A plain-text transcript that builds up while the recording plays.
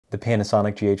The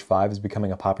Panasonic GH5 is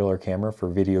becoming a popular camera for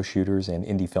video shooters and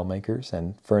indie filmmakers,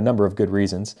 and for a number of good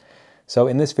reasons. So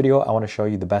in this video, I want to show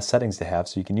you the best settings to have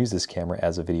so you can use this camera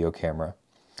as a video camera.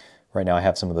 Right now I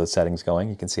have some of those settings going.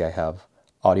 You can see I have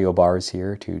audio bars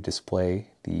here to display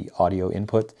the audio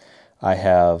input. I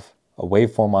have a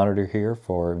waveform monitor here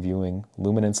for viewing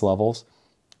luminance levels.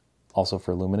 Also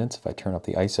for luminance, if I turn up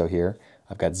the ISO here,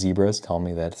 I've got zebras telling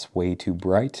me that it's way too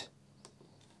bright.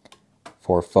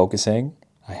 For focusing,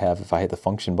 I have, if I hit the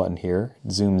function button here,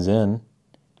 zooms in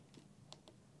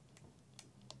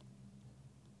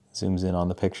on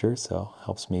the picture, so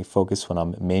helps me focus when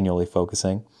I'm manually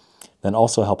focusing. Then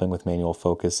also helping with manual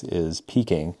focus is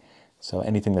peaking, so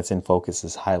anything that's in focus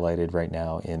is highlighted right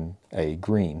now in a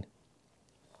green.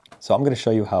 So I'm going to show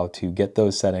you how to get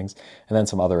those settings and then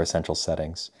some other essential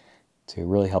settings to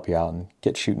really help you out and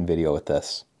get shooting video with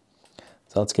this.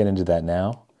 So let's get into that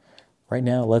now. Right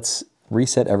now, let's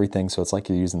reset everything so it's like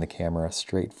you're using the camera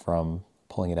straight from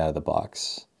pulling it out of the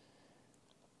box.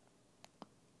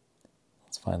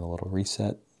 Let's find the little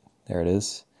reset. There it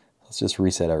is. Let's just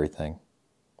reset everything.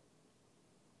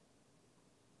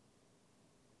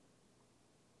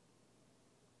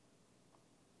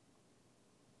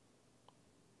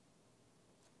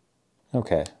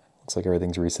 Okay, looks like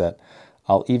everything's reset.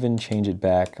 I'll even change it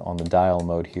back on the dial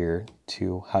mode here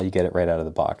to how you get it right out of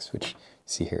the box, which you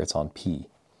see here it's on P.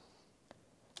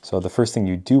 So the first thing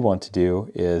you do want to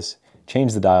do is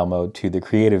change the dial mode to the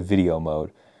creative video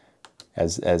mode,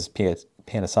 as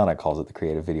Panasonic calls it, the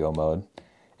creative video mode.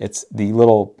 It's the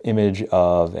little image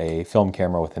of a film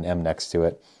camera with an M next to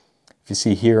it. If you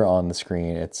see here on the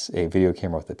screen, it's a video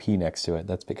camera with a P next to it.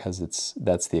 That's because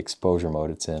that's the exposure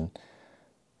mode it's in.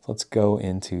 So let's go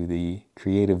into the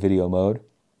creative video mode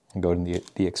and go to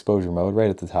the exposure mode.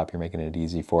 Right at the top, you're making it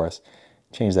easy for us.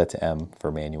 Change that to M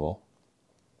for manual.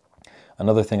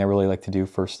 Another thing I really like to do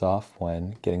first off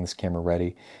when getting this camera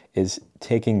ready is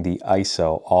taking the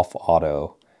ISO off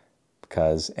auto,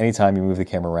 because anytime you move the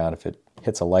camera around, if it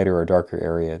hits a lighter or darker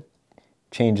area, it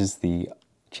changes the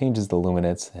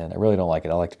luminance, and I really don't like it.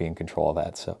 I like to be in control of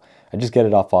that, so I just get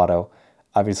it off auto.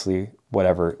 Obviously,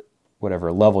 whatever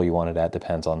level you want it at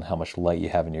depends on how much light you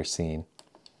have in your scene.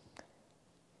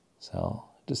 So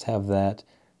just have that.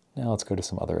 Now let's go to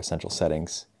some other essential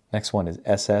settings. Next one is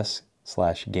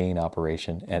SS/gain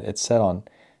operation, and it's set on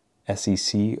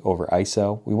SEC over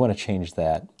ISO. We want to change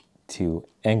that to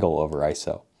angle over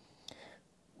ISO.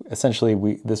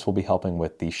 Essentially, this will be helping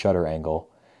with the shutter angle,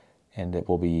 and it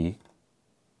will be,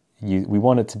 we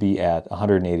want it to be at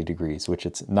 180 degrees, which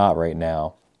it's not right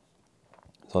now.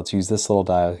 So let's use this little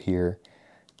dial here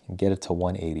and get it to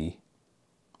 180.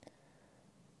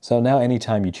 So now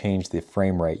anytime you change the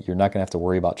frame rate, you're not going to have to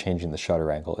worry about changing the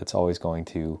shutter angle. It's always going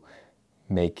to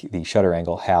make the shutter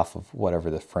angle half of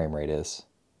whatever the frame rate is.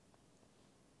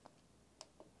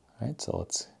 All right, so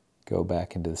let's go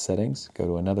back into the settings, go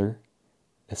to another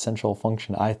essential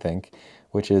function, I think,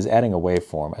 which is adding a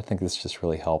waveform. I think this just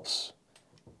really helps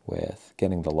with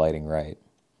getting the lighting right.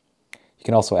 You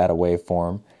can also add a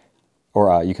waveform,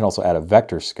 or you can also add a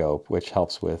vector scope, which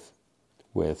helps with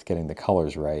getting the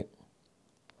colors right.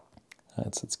 All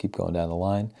right, so let's keep going down the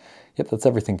line. Yep, that's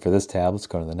everything for this tab. Let's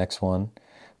go to the next one.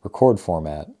 Record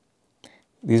format.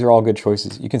 These are all good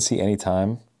choices. You can see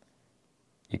anytime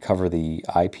you cover the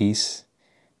eyepiece,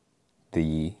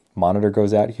 the monitor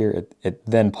goes out here, it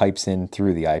then pipes in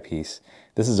through the eyepiece.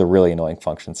 This is a really annoying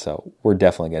function, so we're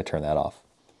definitely going to turn that off.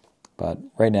 But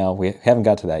right now, we haven't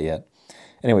got to that yet.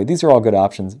 Anyway, these are all good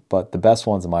options, but the best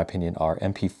ones, in my opinion, are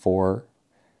MP4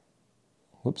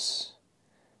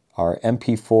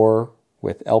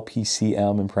 with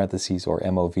LPCM in parentheses, or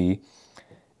MOV.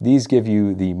 These give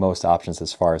you the most options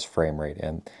as far as frame rate,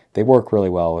 and they work really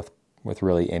well with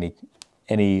really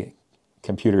any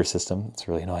computer system. It's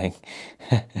really annoying.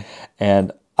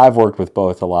 And I've worked with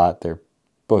both a lot. They're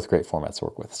both great formats to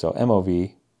work with. So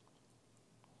MOV,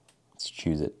 let's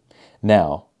choose it.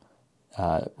 Now,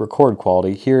 record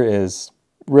quality. Here is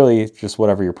really just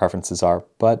whatever your preferences are,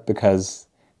 but because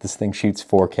this thing shoots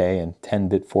 4K and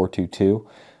 10-bit 422,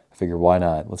 I figure why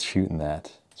not? Let's shoot in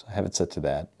that. So I have it set to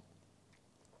that.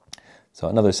 So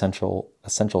another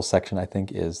essential section, I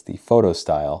think, is the photo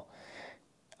style.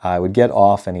 I would get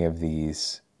off any of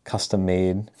these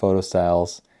custom-made photo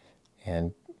styles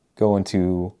and go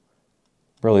into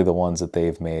really the ones that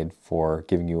they've made for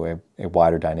giving you a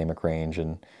wider dynamic range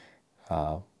and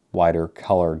wider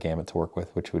color gamut to work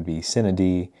with, which would be Cine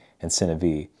D and Cine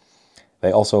V.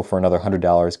 They also, for another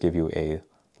 $100, give you a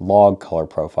log color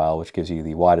profile, which gives you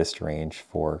the widest range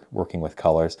for working with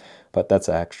colors, but that's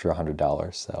an extra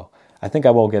 $100. So I think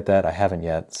I will get that. I haven't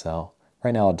yet, so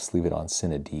right now I'll just leave it on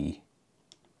Cine D.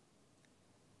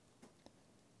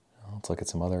 Let's look at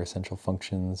some other essential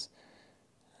functions.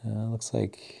 Looks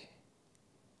like,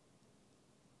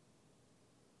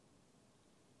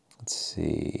 let's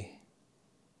see,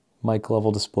 mic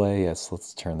level display. Yes,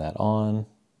 let's turn that on.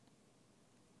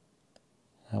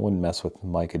 I wouldn't mess with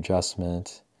mic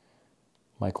adjustment.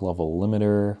 Mic level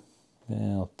limiter.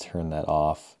 Yeah, I'll turn that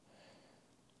off.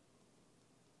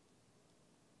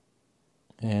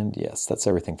 And yes, that's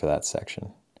everything for that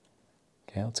section.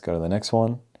 Okay, let's go to the next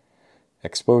one.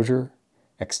 Exposure,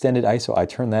 extended ISO. I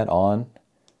turn that on.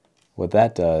 What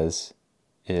that does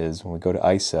is when we go to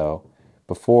ISO,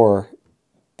 before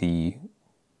the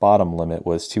bottom limit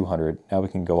was 200, now we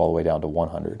can go all the way down to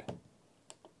 100.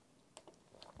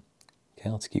 Okay,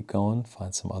 let's keep going,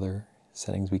 find some other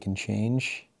settings we can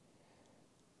change.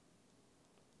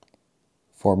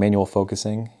 For manual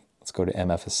focusing, let's go to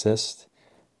MF Assist.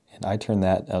 And I turn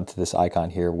that onto this icon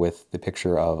here with the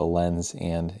picture of a lens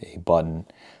and a button.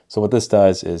 So what this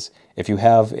does is, if you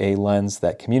have a lens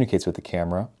that communicates with the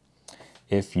camera,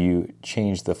 if you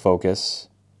change the focus,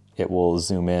 it will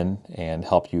zoom in and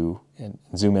help you, and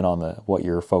zoom in on what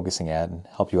you're focusing at and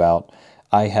help you out.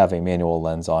 I have a manual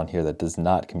lens on here that does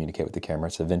not communicate with the camera.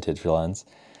 It's a vintage lens.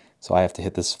 So I have to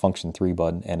hit this function 3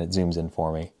 button and it zooms in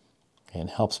for me and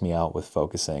helps me out with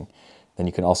focusing. Then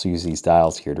you can also use these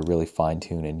dials here to really fine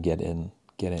tune and get in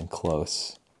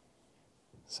close.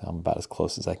 So I'm about as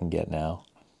close as I can get now.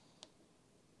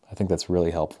 I think that's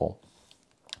really helpful.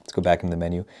 Let's go back in the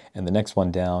menu, and the next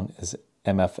one down is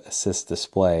MF Assist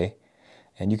Display,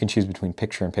 and you can choose between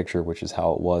picture in picture, which is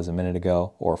how it was a minute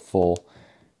ago, or full,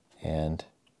 and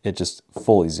it just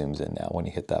fully zooms in now when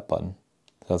you hit that button.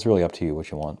 So it's really up to you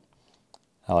what you want.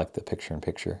 I like the picture in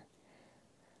picture.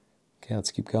 Okay,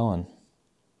 let's keep going.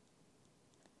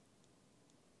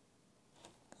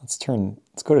 Let's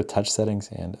go to touch settings,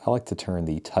 and I like to turn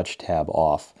the touch tab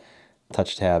off.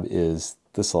 Touch tab is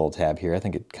this little tab here. I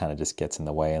think it kind of just gets in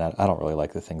the way, and I don't really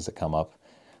like the things that come up.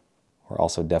 We're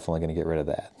also definitely going to get rid of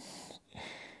that.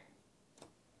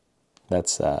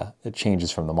 It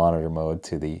changes from the monitor mode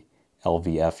to the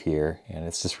LVF here, and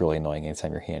it's just really annoying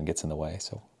anytime your hand gets in the way.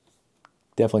 So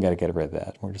definitely got to get rid of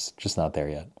that. We're just not there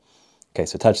yet. Okay,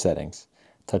 so touch settings,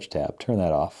 touch tab, turn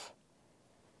that off.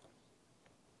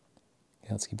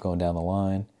 Okay, let's keep going down the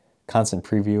line. Constant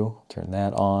preview, turn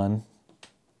that on.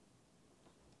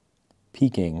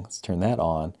 Peaking, let's turn that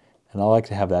on. And I like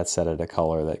to have that set at a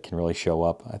color that can really show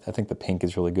up. I think the pink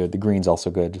is really good. The green's also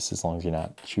good, just as long as you're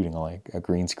not shooting like a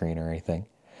green screen or anything.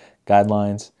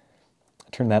 Guidelines,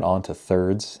 turn that on to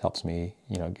thirds. Helps me,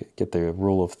 get the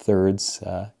rule of thirds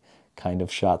kind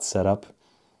of shot set up.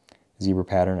 Zebra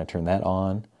pattern, I turn that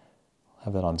on. I'll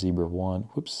have that on zebra 1.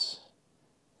 Whoops.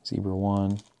 Zebra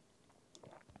 1.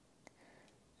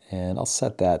 And I'll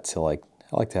set that to I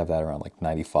like to have that around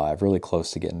 95, really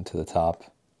close to getting to the top.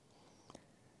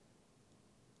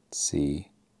 Let's see.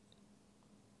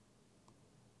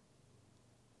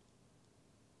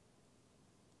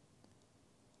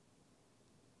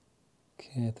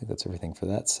 Okay, I think that's everything for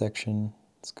that section.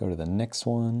 Let's go to the next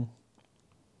one.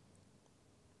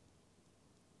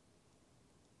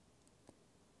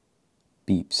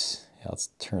 Beeps. Yeah, let's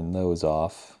turn those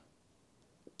off.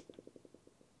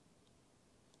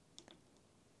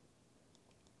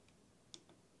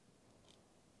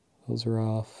 Those are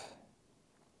off.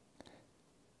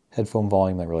 Headphone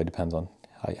volume, that really depends on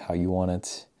how you want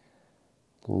it.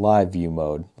 Live view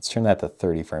mode, let's turn that to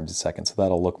 30 frames a second, so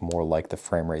that'll look more like the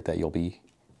frame rate that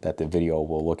the video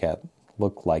will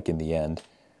look like in the end.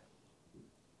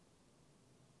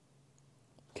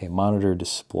 Okay, monitor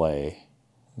display.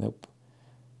 Nope.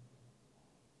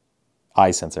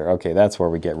 Eye sensor. Okay, that's where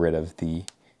we get rid of the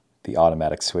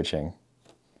automatic switching.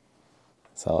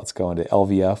 So let's go into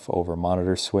LVF over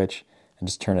monitor switch and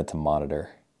just turn it to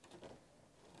monitor,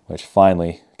 which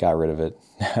finally got rid of it.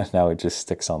 Now it just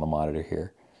sticks on the monitor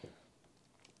here.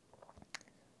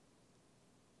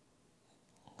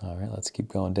 All right, let's keep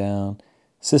going down.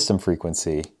 System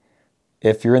frequency.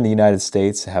 If you're in the United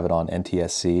States, have it on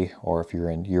NTSC, or if you're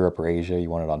in Europe or Asia, you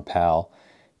want it on PAL.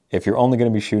 If you're only going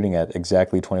to be shooting at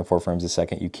exactly 24 frames a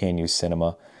second, you can use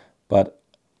Cinema, but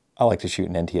I like to shoot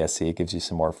in NTSC. It gives you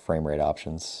some more frame rate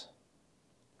options.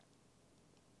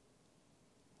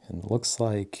 And it looks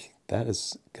like that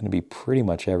is going to be pretty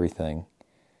much everything.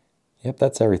 Yep,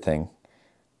 that's everything,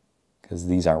 because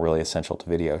these aren't really essential to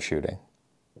video shooting.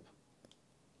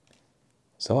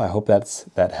 So I hope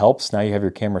that helps. Now you have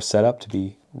your camera set up to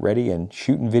be ready and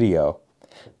shooting video.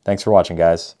 Thanks for watching,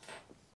 guys.